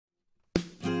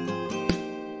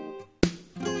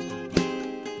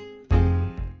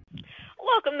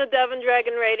Welcome to Devon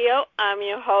Dragon Radio. I'm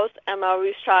your host,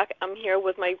 M.L.Ruscsak. I'm here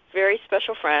with my very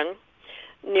special friend,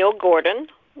 Neil Gordon.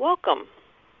 Welcome.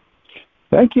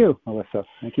 Thank you, Melissa.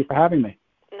 Thank you for having me.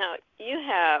 Now, you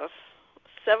have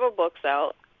several books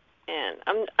out, and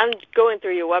I'm going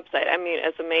through your website. I mean,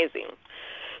 it's amazing.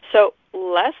 So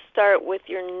let's start with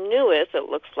your newest, it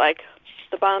looks like,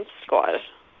 The Bomb Squad.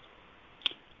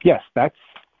 Yes, that's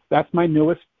my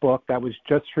newest book that was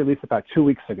just released about 2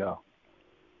 weeks ago.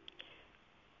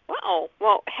 Wow.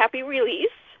 Well, happy release.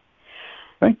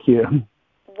 Thank you.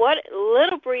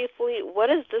 Briefly, what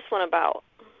is this one about?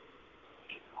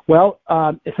 Well,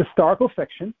 it's historical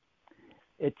fiction.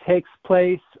 It takes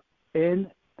place in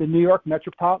the New York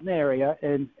metropolitan area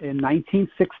in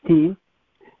 1916,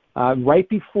 right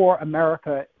before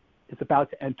America is about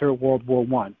to enter World War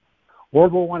I.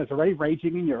 World War I is already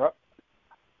raging in Europe.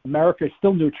 America is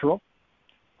still neutral,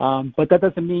 but that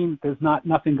doesn't mean there's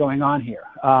nothing going on here.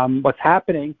 What's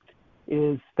happening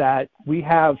is that we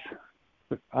have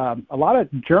a lot of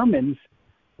Germans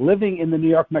living in the New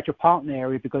York metropolitan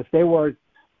area because they were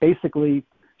basically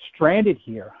stranded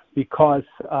here because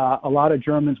a lot of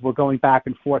Germans were going back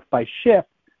and forth by ship,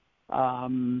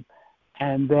 and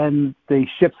then the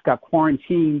ships got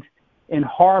quarantined in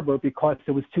harbor because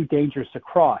it was too dangerous to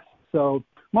cross. So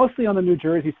mostly on the New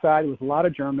Jersey side, there was a lot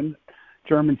of Germans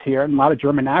here and a lot of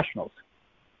German nationals.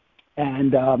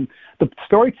 And the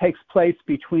story takes place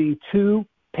between two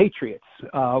patriots,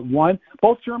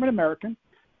 both German-American.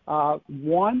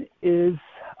 One is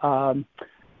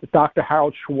Dr.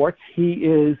 Harold Schwartz. He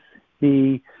is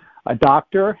a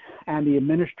doctor and the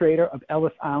administrator of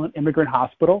Ellis Island Immigrant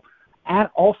Hospital, and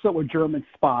also a German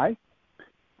spy,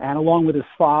 and along with his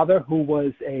father, who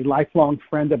was a lifelong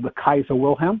friend of the Kaiser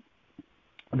Wilhelm.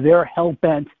 They're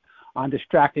hell-bent on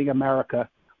distracting America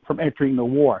from entering the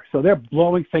war. So they're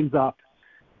blowing things up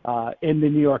in the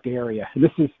New York area. And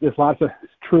there's lots of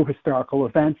true historical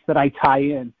events that I tie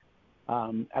in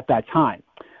at that time.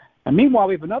 And meanwhile,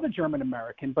 we have another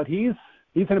German-American, but he's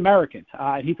an American.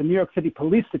 He's a New York City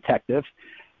police detective,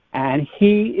 and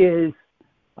he is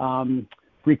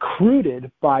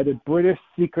recruited by the British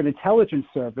Secret Intelligence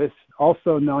Service,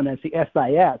 also known as the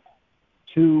SIS,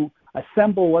 to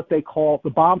assemble what they call the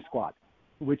Bomb Squad,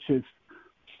 which is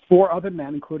 4 other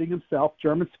men, including himself,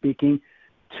 German-speaking,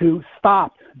 to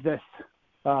stop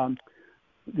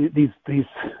these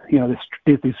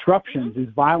disruptions, these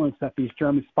violence that these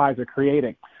German spies are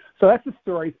creating. So that's the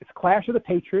story. It's Clash of the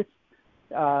Patriots.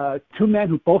 2 men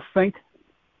who both think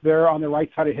they're on the right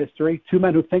side of history. 2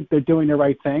 men who think they're doing the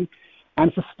right thing, and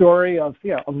it's a story of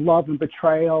love and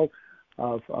betrayal,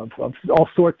 of all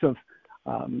sorts of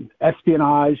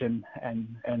espionage and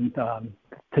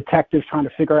detectives trying to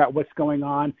figure out what's going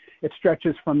on. It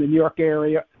stretches from the New York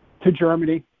area to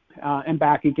Germany and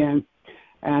back again.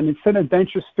 And it's an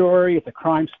adventure story. It's a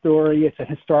crime story. It's a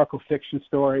historical fiction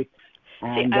story.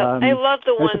 And, I love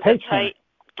the ones that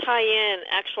tie in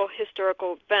actual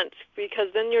historical events, because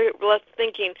then you're left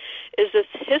thinking, is this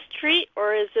history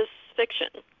or is this fiction?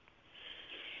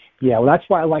 Yeah, well, that's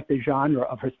why I like the genre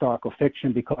of historical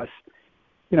fiction, because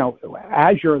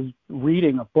as you're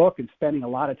reading a book and spending a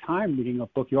lot of time reading a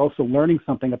book, you're also learning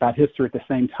something about history at the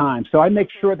same time. So I make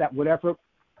sure that whatever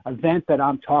event that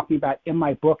I'm talking about in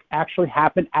my book actually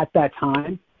happened at that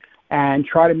time, and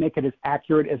try to make it as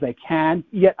accurate as I can.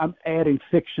 Yet I'm adding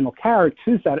fictional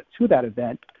characters to that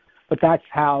event, but that's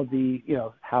how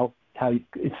how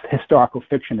historical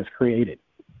fiction is created.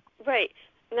 Right.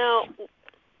 Now,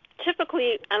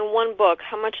 typically on one book,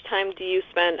 how much time do you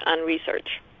spend on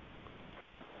research?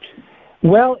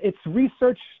 Well, it's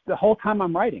research the whole time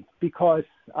I'm writing, because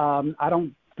I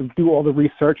don't do all the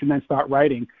research and then start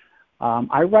writing.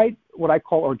 I write what I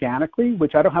call organically,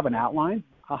 which I don't have an outline.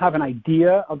 I'll have an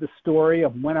idea of the story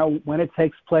of when it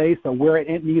takes place or where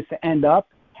it needs to end up,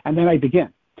 and then I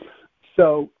begin.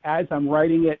 So as I'm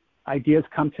writing it, ideas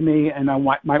come to me, and I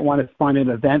might want to find an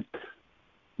event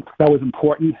that was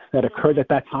important that occurred at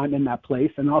that time in that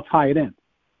place, and I'll tie it in.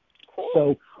 Cool.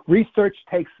 So research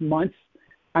takes months,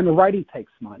 and the writing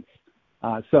takes months.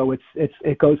 So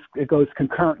it goes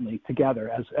concurrently together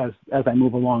as I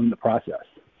move along in the process.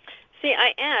 See,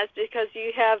 I asked because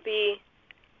you have the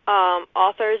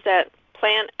authors that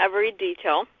plan every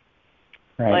detail.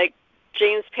 Right. Like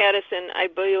James Patterson, I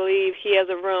believe he has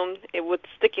a room with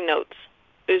sticky notes.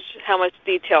 Is how much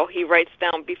detail he writes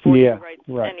down before he writes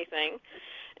anything.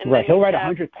 And right. He'll write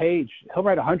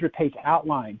 100-page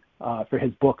outline for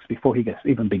his books before he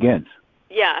even begins.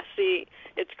 Yeah. See,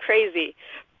 it's crazy,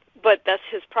 but that's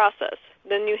his process.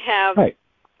 Then you have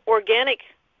organic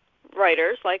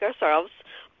writers like ourselves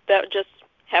that just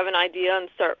have an idea and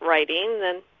start writing,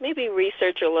 then maybe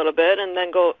research a little bit and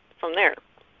then go from there.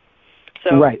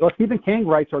 So, right. Well, Stephen King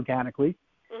writes organically.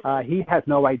 He has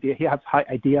no idea. He has an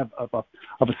idea of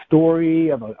a story,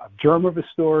 of a germ of a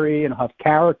story, and of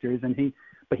characters,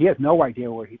 but he has no idea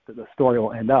where the story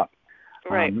will end up.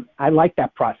 Right. I like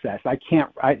that process.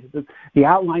 The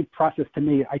outline process to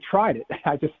me, I tried it.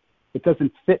 It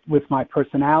doesn't fit with my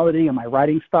personality and my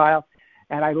writing style,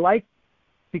 and I like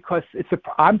because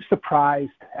I'm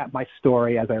surprised at my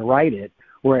story as I write it,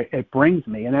 where it brings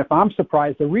me, and if I'm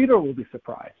surprised, the reader will be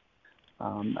surprised.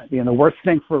 The worst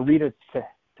thing for a reader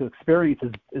to experience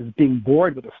is being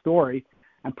bored with a story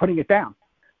and putting it down.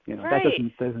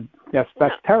 Right.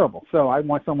 That's terrible. So I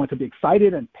want someone to be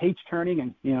excited and page turning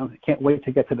and can't wait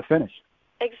to get to the finish.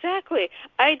 Exactly.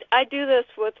 I do this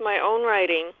with my own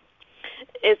writing.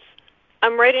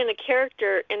 I'm writing a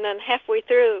character and then halfway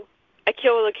through I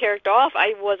kill the character off.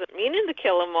 I wasn't meaning to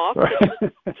kill him off.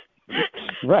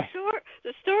 Right.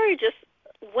 The story just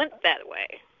went that way.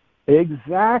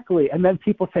 Exactly. And then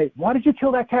people say, why did you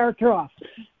kill that character off?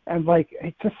 And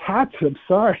it just had to. I'm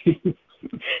sorry.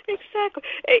 Exactly.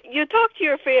 You talk to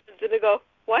your fans and they go,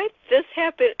 why did this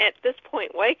happen at this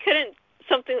point? Why couldn't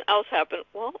something else happen?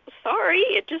 Well, sorry.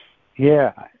 It just...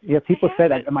 Yeah, people say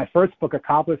that. In my first book, A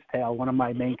Cobbler's Tale, one of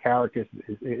my main characters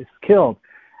is killed.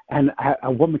 And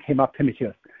a woman came up to me, she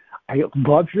goes, I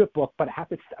love your book, but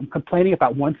I'm complaining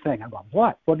about one thing. I'm going,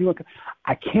 what? What do you want?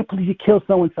 I can't believe you killed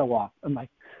so-and-so off. I'm like,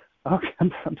 okay,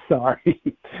 I'm sorry.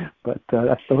 But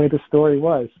that's the way the story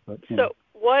was. But, So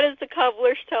what is The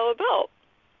Cobbler's Tale about?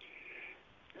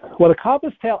 Well, The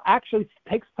Cobbler's Tale actually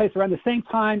takes place around the same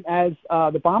time as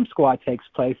The Bomb Squad takes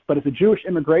place, but it's a Jewish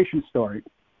immigration story.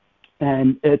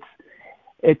 And it's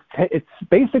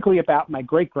basically about my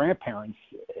great-grandparents,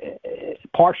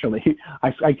 partially.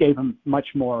 I gave them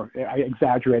much more, I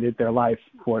exaggerated their life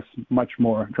force much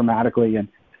more dramatically, and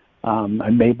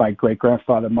I made my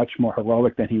great-grandfather much more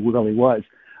heroic than he really was.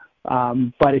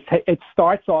 But it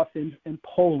starts off in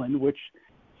Poland, which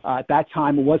at that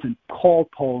time it wasn't called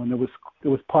Poland. It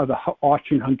was part of the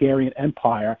Austrian-Hungarian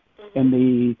Empire in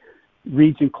the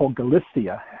region called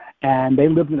Galicia. And they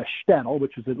lived in a shtetl,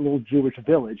 which is a little Jewish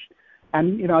village.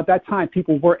 And, at that time,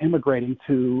 people were immigrating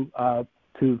to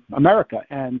America,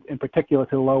 and in particular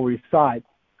to the Lower East Side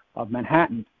of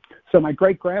Manhattan. So my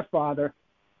great-grandfather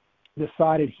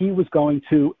decided he was going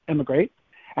to immigrate,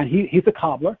 and he's a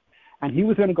cobbler, and he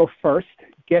was going to go first,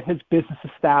 get his business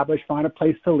established, find a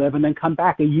place to live, and then come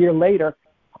back a year later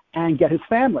and get his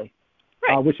family,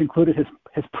 right. Which included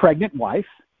his pregnant wife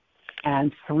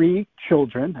and 3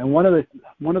 children, and one of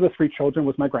the 3 children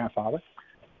was my grandfather,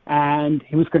 and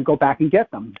he was going to go back and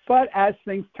get them. But as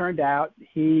things turned out,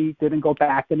 he didn't go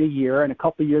back in a year, and a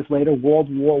couple of years later, World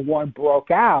War I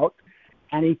broke out,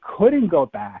 and he couldn't go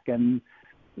back, and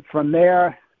from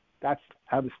there, that's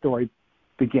how the story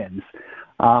begins.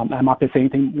 I'm not going to say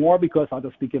anything more because I'll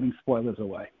just be giving spoilers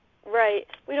away. Right.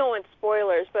 We don't want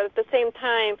spoilers, but at the same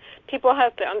time, people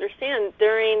have to understand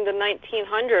during the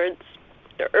 1900s,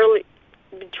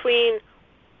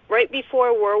 right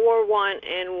before World War I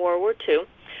and World War II,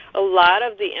 a lot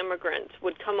of the immigrants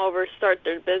would come over, start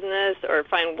their business or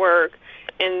find work,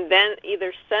 and then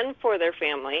either send for their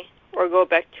family or go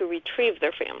back to retrieve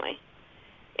their family.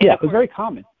 And yeah, it was very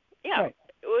common. Yeah, right.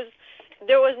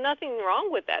 There was nothing wrong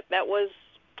with that. That was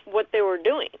what they were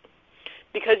doing.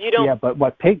 Because you don't... Yeah, but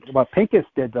what Pincus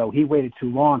did, though, he waited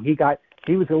too long. He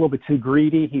was a little bit too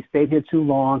greedy. He stayed here too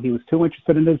long. He was too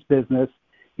interested in his business.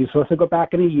 He was supposed to go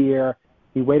back in a year.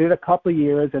 He waited a couple of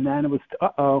years, and then it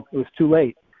was too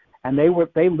late. And they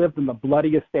lived in the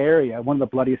bloodiest area, one of the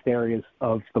bloodiest areas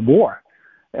of the war,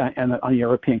 and on the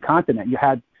European continent. You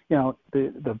had,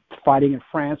 the fighting in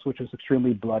France, which was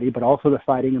extremely bloody, but also the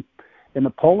fighting in the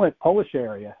Polish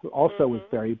area also was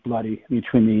very bloody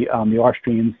between the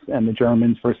Austrians and the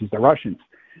Germans versus the Russians,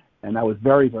 and that was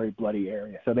very, very bloody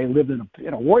area. So they lived in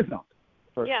a war zone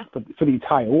for the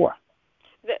entire war.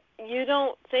 You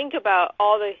don't think about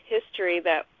all the history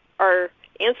that our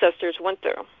ancestors went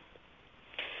through.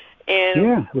 And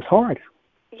yeah, it was hard.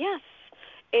 Yes,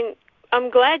 and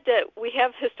I'm glad that we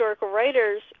have historical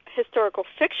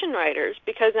fiction writers,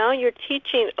 because now you're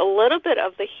teaching a little bit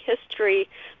of the history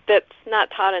that's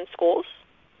not taught in schools,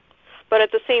 but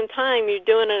at the same time, you're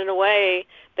doing it in a way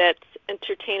that's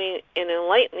entertaining and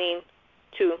enlightening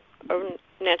to a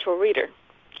natural reader.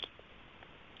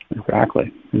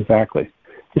 Exactly.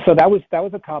 So that was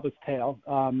A Cobbler's Tale.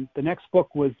 The next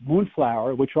book was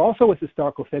Moonflower, which also was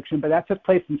historical fiction, but that took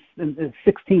place in the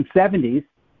 1670s.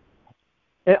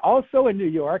 Also in New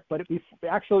York, but it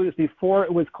was before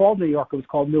it was called New York. It was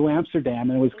called New Amsterdam,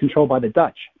 and it was controlled by the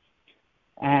Dutch.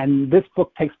 And this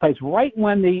book takes place right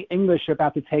when the English are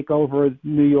about to take over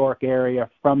New York area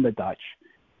from the Dutch.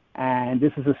 And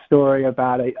this is a story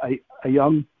about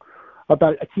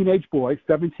about a teenage boy,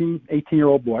 17,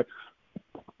 18-year-old boy,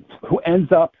 who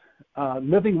ends up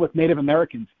living with Native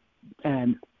Americans.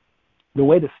 And the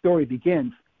way the story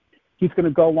begins, he's going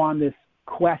to go on this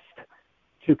quest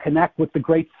to connect with the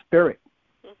Great Spirit.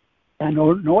 And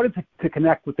in order to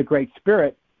connect with the Great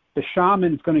Spirit, the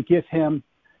shaman is going to give him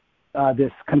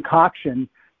this concoction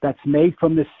that's made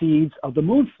from the seeds of the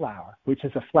moonflower, which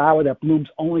is a flower that blooms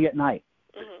only at night.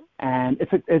 Mm-hmm. And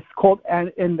it's called,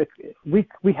 and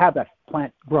we have that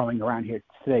plant growing around here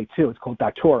today too. It's called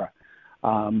datura.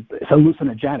 It's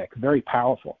hallucinogenic, very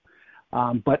powerful.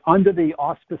 But under the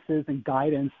auspices and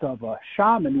guidance of a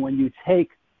shaman, when you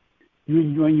drink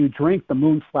the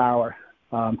moonflower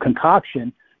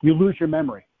concoction, you lose your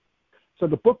memory. So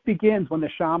the book begins when the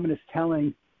shaman is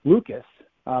telling Lucas,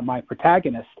 my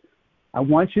protagonist,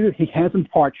 he hands him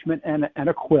parchment and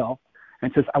a quill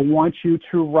and says, I want you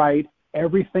to write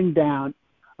everything down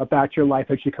about your life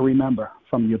that you can remember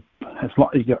from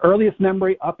your earliest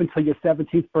memory up until your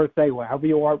 17th birthday, wherever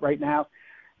you are right now,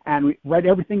 and write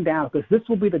everything down, because this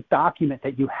will be the document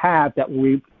that you have that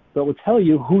will tell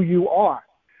you who you are,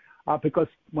 because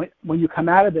when you come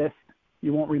out of this,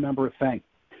 you won't remember a thing.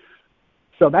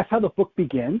 So that's how the book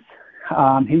begins.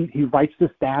 He writes this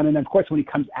down, and of course, when he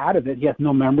comes out of it, he has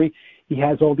no memory. He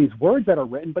has all these words that are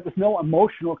written, but there's no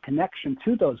emotional connection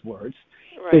to those words.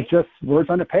 Right. They're just words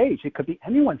on a page. It could be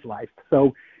anyone's life.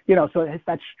 So, so it's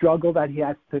that struggle that he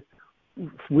has to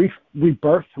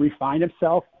rebirth, refine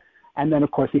himself, and then,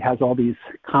 of course, he has all these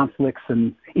conflicts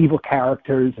and evil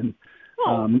characters and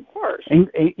of course.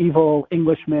 Evil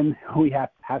Englishmen who he has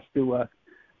to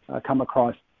come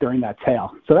across during that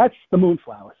tale. So that's the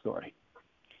Moonflower story.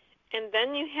 And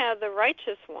then you have the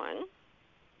Righteous One.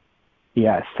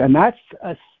 Yes, and that's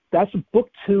book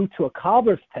 2 to A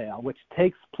Cobbler's Tale, which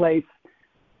takes place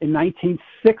in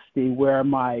 1960, where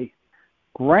my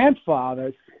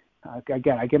grandfather's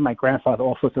again, I give my grandfather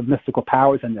all sorts of mystical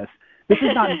powers in this. This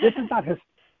is not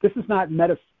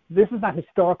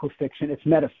historical fiction. It's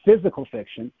metaphysical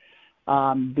fiction,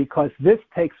 because this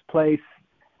takes place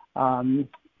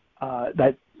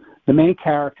that the main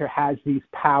character has these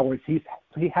powers. He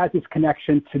has this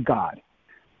connection to God,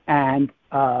 and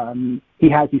he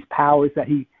has these powers that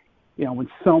when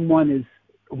someone is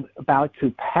about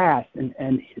to pass,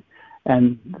 and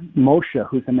Moshe,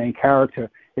 who's the main character,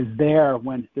 is there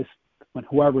when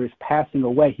whoever is passing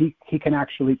away, he can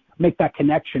actually make that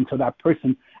connection so that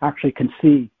person actually can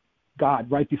see God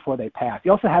right before they pass. He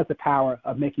also has the power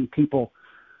of making people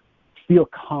feel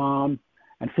calm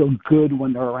and feel good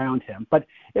when they're around him. But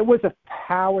it was a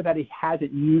power that he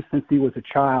hasn't used since he was a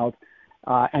child,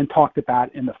 and talked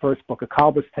about in the first book, A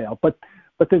Cobbler's Tale. But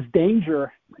there's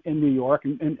danger in New York,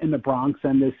 in the Bronx,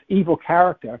 and this evil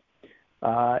character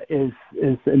is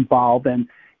involved, and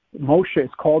Moshe is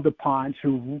called upon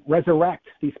to resurrect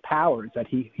these powers that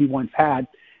he once had,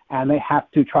 and they have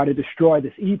to try to destroy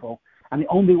this evil. And the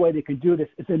only way they can do this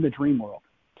is in the dream world.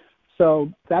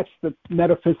 So that's the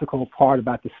metaphysical part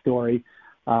about the story.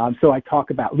 So I talk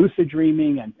about lucid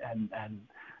dreaming and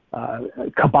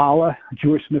Kabbalah,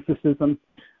 Jewish mysticism,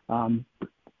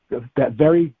 that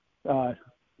very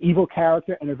evil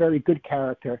character and a very good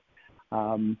character.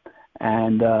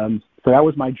 So that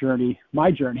was my journey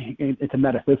into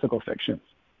metaphysical fiction.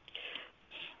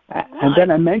 And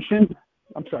then I mentioned,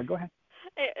 I'm sorry, go ahead.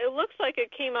 It looks like it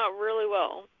came out really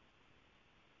well.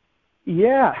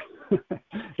 Yeah,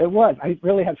 it was. I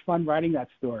really had fun writing that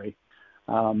story.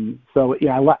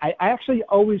 I actually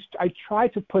I try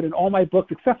to put in all my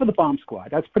books, except for the Bomb Squad.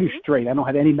 That's pretty straight. I don't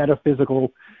have any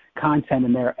metaphysical content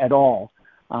in there at all.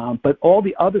 But all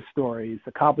the other stories,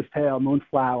 The Cobbler's Tale,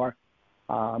 Moonflower,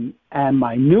 and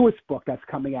my newest book that's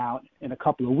coming out in a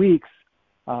couple of weeks,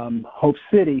 Hope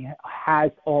City, has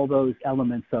all those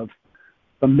elements of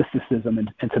the mysticism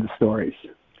into the stories.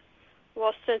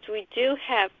 Well, since we do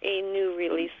have a new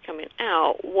release coming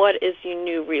out, what is your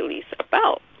new release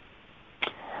about?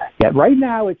 Yeah, right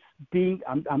now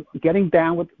I'm getting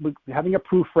down with having a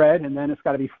proofread, and then it's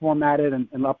got to be formatted and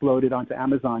uploaded onto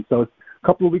Amazon. So it's a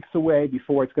couple of weeks away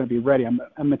before it's going to be ready. I'm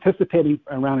anticipating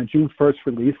around a June 1st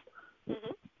release.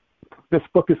 Mm-hmm. This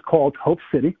book is called Hope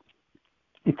City.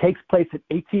 It takes place in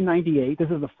 1898. This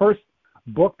is the first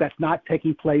book that's not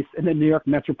taking place in the New York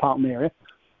metropolitan area.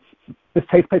 This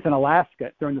takes place in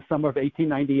Alaska during the summer of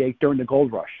 1898 during the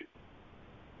gold rush.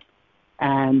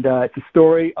 And it's a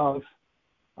story of,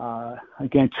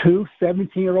 again, two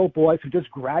 17-year-old boys who just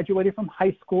graduated from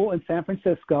high school in San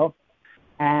Francisco,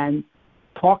 and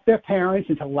talked their parents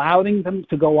into allowing them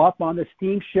to go up on the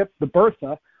steamship, the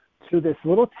Bertha, to this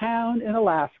little town in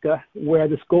Alaska where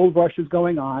this gold rush is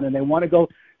going on, and they want to go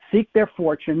seek their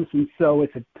fortunes. And so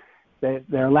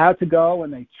they're allowed to go,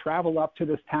 and they travel up to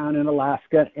this town in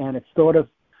Alaska, and it's sort of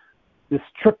this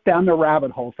trip down the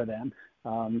rabbit hole for them.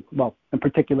 Well, in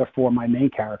particular for my main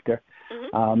character.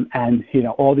 Mm-hmm. And,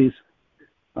 all these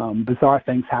bizarre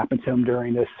things happen to him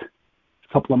during this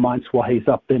couple of months while he's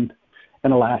up in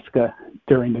Alaska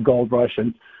during the gold rush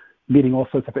and meeting all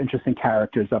sorts of interesting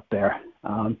characters up there.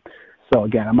 So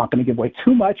again, I'm not going to give away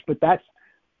too much, but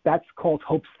that's called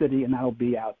Hope City, and that'll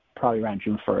be out probably around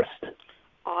June 1st.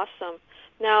 Awesome.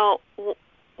 Now,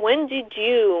 when did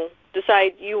you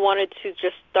decide you wanted to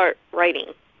just start writing?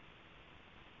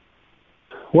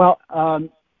 Well,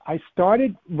 I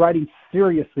started writing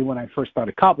seriously when I first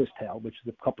started Cobbler's Tale, which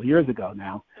is a couple of years ago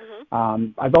now.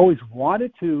 Mm-hmm. I've always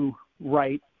wanted to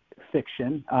write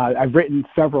fiction. I've written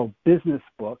several business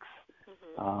books,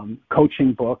 mm-hmm.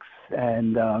 Coaching books,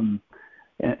 and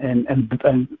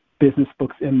business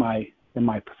books in my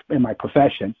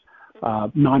profession,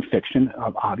 nonfiction,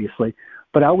 obviously.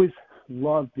 But I always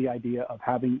loved the idea of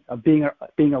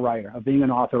being a writer, of being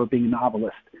an author, of being a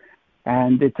novelist.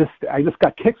 And I just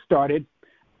got kickstarted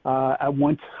a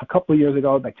couple of years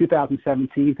ago, like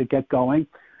 2017, to get going,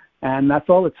 and that's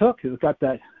all it took. It got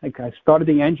that. I started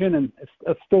the engine, and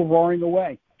it's still roaring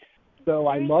away. So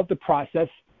I love the process.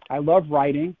 I love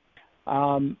writing.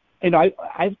 I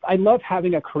love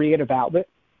having a creative outlet,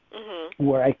 mm-hmm.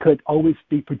 where I could always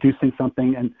be producing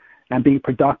something and being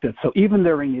productive. So even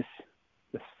during this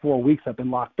 4 weeks I've been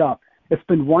locked up, it's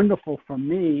been wonderful for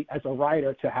me as a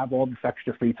writer to have all this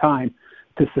extra free time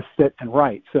to sit and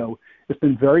write. So it's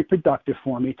been very productive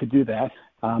for me to do that.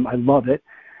 I love it,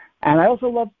 and I also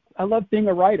love being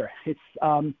a writer. It's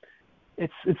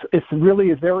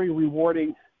really a very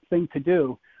rewarding thing to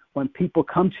do when people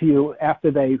come to you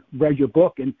after they read your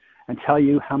book and tell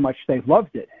you how much they've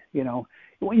loved it.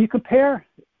 When you compare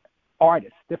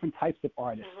artists, different types of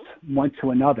artists, mm-hmm. one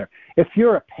to another, if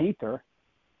you're a painter,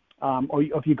 or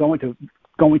if you go into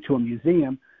a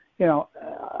museum,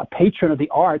 a patron of the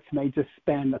arts may just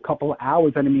spend a couple of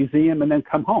hours at a museum and then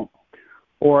come home.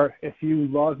 Or if you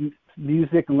love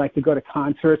music and like to go to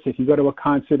concerts, if you go to a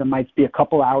concert, it might be a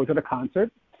couple hours at a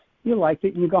concert. You like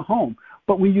it and you go home.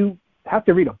 But when you have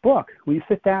to read a book, when you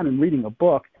sit down and reading a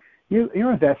book,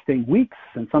 you're investing weeks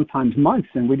and sometimes months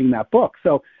in reading that book.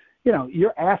 So,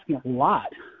 you're asking a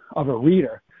lot of a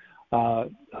reader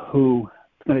who's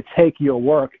going to take your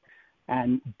work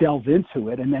and delve into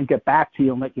it and then get back to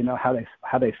you and let you know how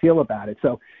they feel about it.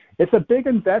 So it's a big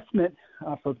investment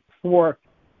for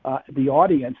the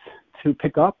audience to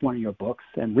pick up one of your books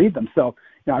and read them. So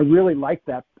I really like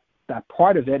that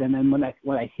part of it. And then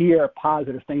when I hear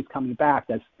positive things coming back,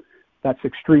 that's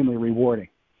extremely rewarding.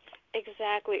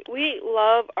 Exactly. We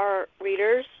love our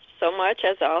readers so much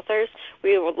as authors.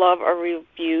 We love our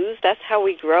reviews. That's how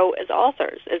we grow as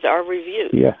authors, is our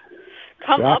reviews. Yeah.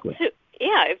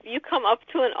 If you come up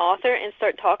to an author and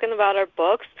start talking about our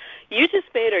books, you just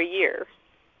made our year.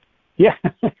 Yeah,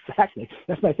 exactly.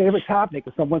 That's my favorite topic,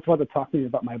 if someone wants to talk to me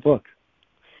about my book.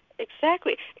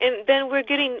 Exactly. And then we're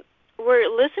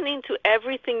listening to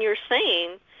everything you're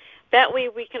saying. That way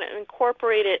we can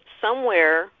incorporate it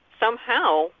somewhere,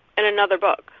 somehow, in another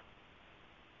book.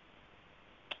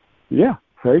 Yeah,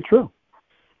 very true.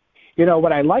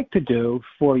 What I like to do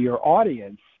for your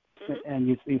audience, mm-hmm. and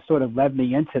you sort of led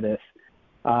me into this,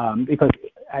 because,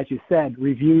 as you said,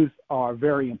 reviews are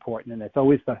very important, and it's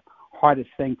always the hardest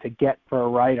thing to get for a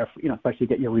writer, especially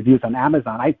get your reviews on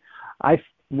Amazon. I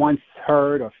once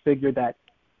heard or figured that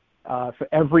for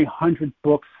every 100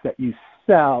 books that you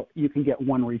sell, you can get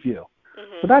one review.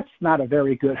 Mm-hmm. So that's not a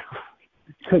very good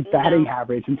batting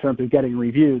average in terms of getting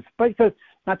reviews. But it's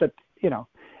not that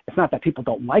people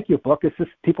don't like your book, it's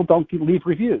just people don't leave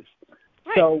reviews.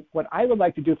 Right. So what I would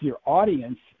like to do for your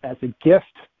audience as a gift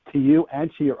to you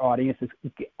and to your audience is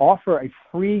offer a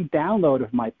free download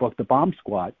of my book, The Bomb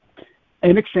Squad,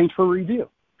 in exchange for a review.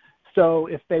 So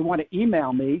if they want to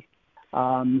email me,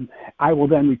 I will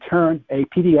then return a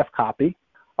PDF copy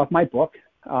of my book.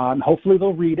 Hopefully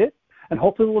they'll read it, and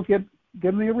hopefully they'll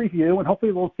give me a review, and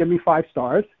hopefully they'll give me 5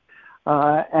 stars.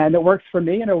 And it works for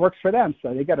me and it works for them.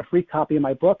 So they get a free copy of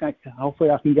my book, and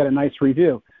hopefully I can get a nice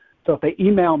review. So if they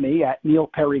email me at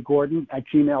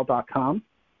neilperrygordon@gmail.com,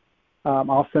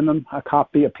 I'll send them a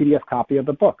PDF copy of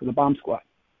the book, The Bomb Squad.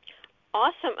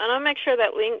 Awesome. And I'll make sure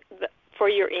that link for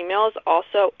your email is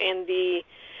also in the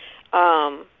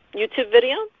YouTube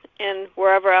video and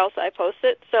wherever else I post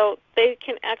it, so they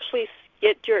can actually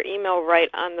get your email right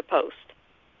on the post.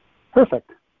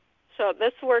 Perfect. So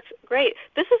this works great.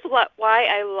 This is why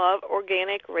I love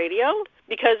organic radio,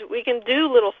 because we can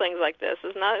do little things like this.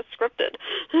 It's not scripted.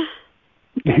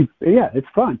 Yeah, it's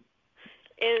fun.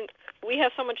 And we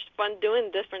have so much fun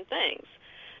doing different things.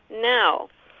 Now,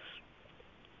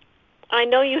 I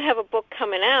know you have a book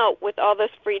coming out. With all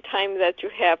this free time that you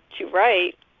have to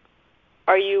write,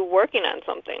 are you working on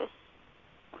something?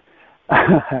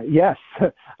 Yes,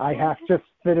 I have just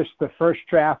finished the first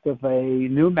draft of a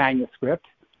new manuscript.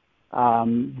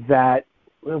 That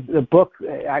the book,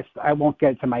 I won't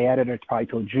get to my editor probably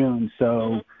till June.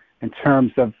 So in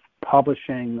terms of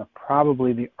publishing,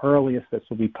 probably the earliest this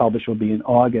will be published will be in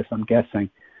August, I'm guessing.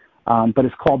 But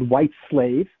it's called White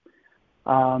Slave.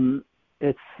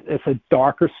 It's a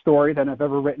darker story than I've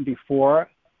ever written before.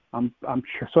 I'm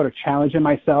sort of challenging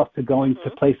myself to going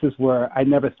to places where I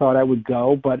never thought I would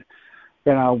go. But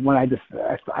when I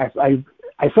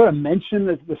sort of mentioned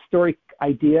the story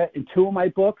idea in two of my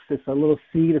books. It's a little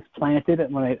seed that's planted,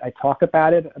 and when I talk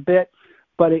about it a bit,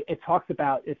 but it talks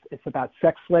about it's about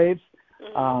sex slaves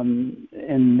in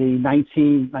the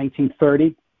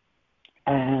 1930,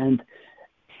 and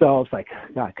so I was like,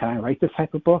 God, can I write this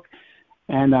type of book?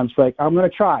 And I was like, I'm going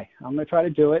to try to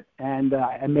do it, and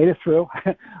I made it through.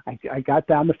 I got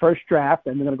down the first draft,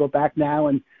 and I'm going to go back now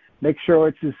and make sure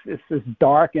it's as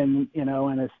dark and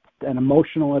and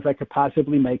emotional as I could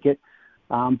possibly make it.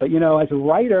 But as a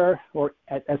writer or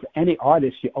as any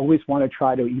artist, you always want to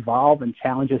try to evolve and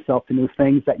challenge yourself to new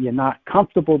things that you're not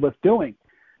comfortable with doing.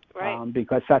 Right.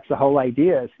 Because that's the whole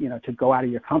idea is, to go out of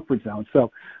your comfort zone.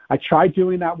 So I tried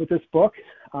doing that with this book.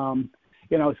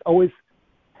 It's always,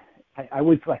 I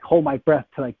always hold my breath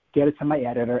to get it to my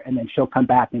editor, and then she'll come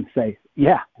back and say,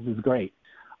 yeah, this is great.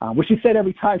 Which she said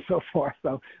every time so far.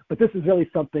 So, but this is really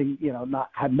something,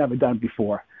 I've never done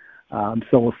before.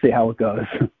 So we'll see how it goes.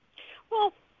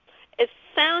 Well, it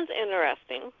sounds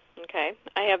interesting. Okay,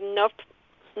 I have no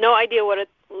idea what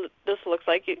this looks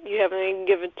like. You haven't even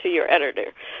given it to your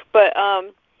editor, but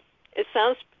it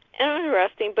sounds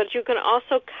interesting. But you can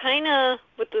also kind of,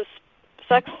 with the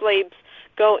sex slaves,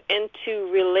 go into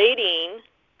relating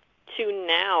to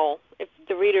now, if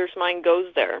the reader's mind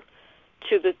goes there,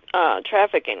 to the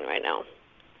trafficking right now.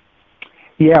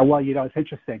 Yeah, well, it's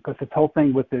interesting because this whole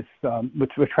thing with this,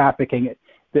 with trafficking,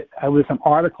 there was some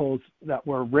articles that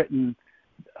were written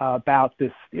about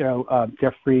this,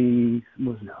 Jeffrey,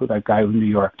 who that guy in New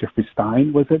York, Jeffrey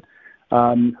Stein, was it,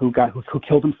 who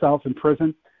killed himself in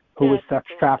prison, who was sex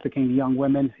trafficking young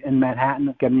women in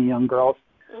Manhattan, getting the young girls.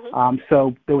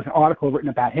 So there was an article written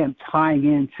about him tying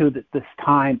into this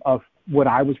time of what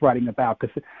I was writing about,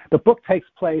 because the book takes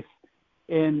place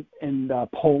in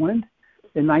Poland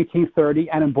in 1930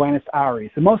 and in Buenos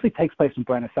Aires. It mostly takes place in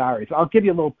Buenos Aires. I'll give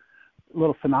you a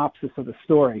little synopsis of the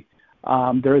story.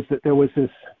 There was this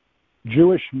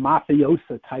Jewish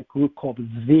mafiosa type group called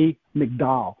Z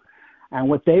Migdal, and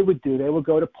what they would do, they would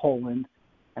go to Poland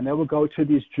and they would go to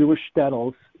these Jewish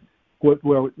shtetls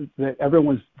where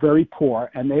everyone was very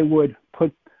poor, and they would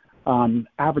put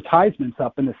advertisements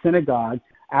up in the synagogue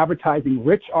advertising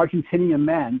rich Argentinian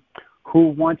men who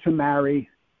want to marry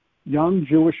young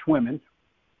Jewish women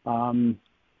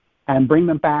and bring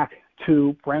them back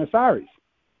to Buenos Aires.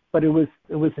 But it was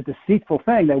a deceitful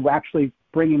thing. They were actually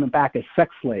bringing them back as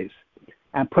sex slaves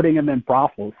and putting them in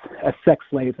brothels as sex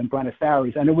slaves in Buenos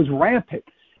Aires. And it was rampant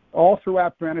all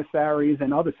throughout Buenos Aires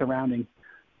and other surrounding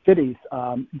cities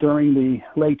during the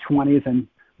late 20s and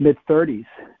mid-30s.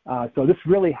 So this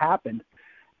really happened.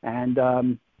 And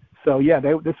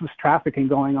this was trafficking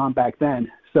going on back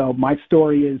then. So my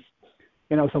story is,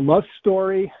 it's a love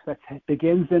story that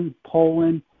begins in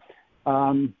Poland.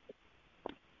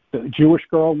 The Jewish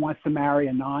girl wants to marry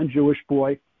a non-Jewish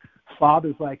boy.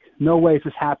 Father's like, no way is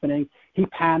this happening. He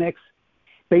panics,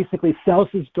 basically sells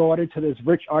his daughter to this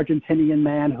rich Argentinian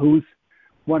man who's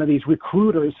one of these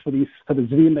recruiters for the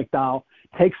Z Migdal,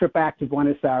 takes her back to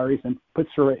Buenos Aires and puts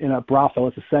her in a brothel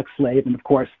as a sex slave. And, of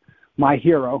course, my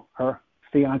hero, her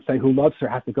fiancé who loves her,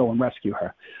 has to go and rescue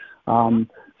her.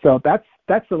 So that's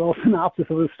a little synopsis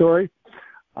of the story.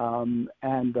 It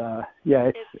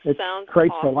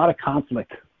creates awesome. A lot of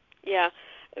conflict. Yeah.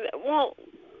 Well,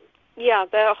 yeah,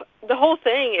 the whole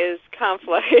thing is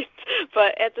conflict,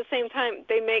 but at the same time,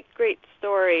 they make great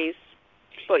stories.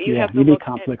 But you have to need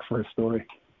conflict for a story.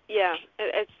 Yeah,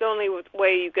 it's the only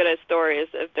way you get a story is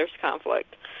if there's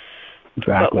conflict.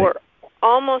 Exactly. But we're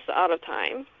almost out of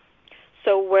time.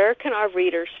 So where can our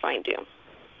readers find you?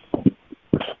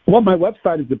 Well, my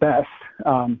website is the best,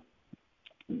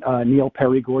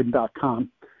 neilperrygordon.com.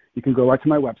 You can go right to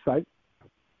my website.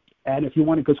 And if you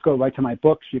want to just go right to my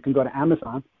books, you can go to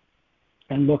Amazon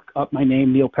and look up my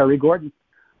name, Neil Perry Gordon.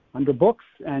 under books,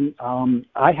 and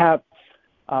I have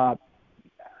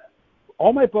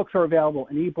all my books are available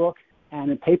in ebook and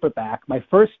in paperback. My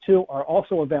first two are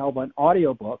also available in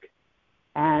audiobook,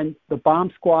 and the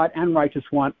Bomb Squad and Righteous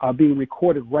One are being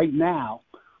recorded right now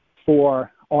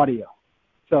for audio.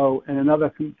 So in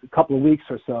another couple of weeks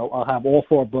or so, I'll have all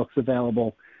 4 books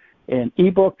available in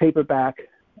ebook, paperback,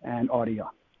 and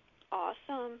audio.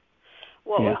 Awesome.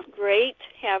 Well, it was great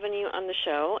having you on the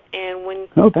show. And when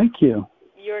thank you.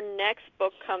 Your next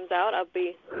book comes out, I'll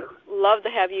love to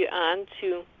have you on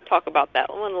to talk about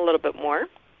that one a little bit more.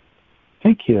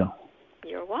 Thank you.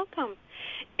 You're welcome.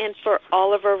 And for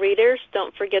all of our readers,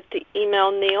 don't forget to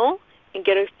email Neil and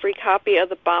get a free copy of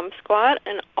the Bomb Squad,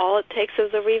 and all it takes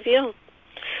is a review.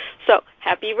 So,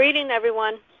 happy reading,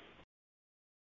 everyone.